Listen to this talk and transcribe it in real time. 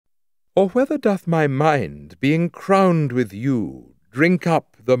Or whether doth my mind, being crowned with you, drink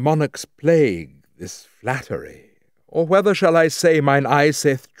up the monarch's plague, this flattery? Or whether shall I say mine eye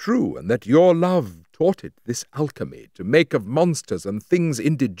saith true, and that your love taught it this alchemy, to make of monsters and things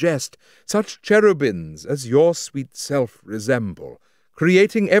indigest such cherubins as your sweet self resemble,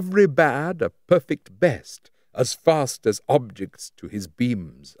 creating every bad a perfect best, as fast as objects to his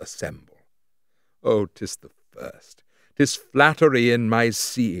beams assemble? Oh, 'tis the first, 'tis flattery in my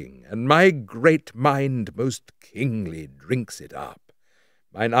seeing, and my great mind most kingly drinks it up.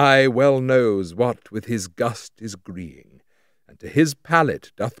 Mine eye well knows what with his gust is greeing, and to his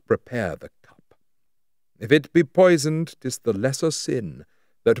palate doth prepare the cup. If it be poisoned, 'tis the lesser sin,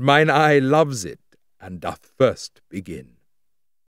 that mine eye loves it, and doth first begin.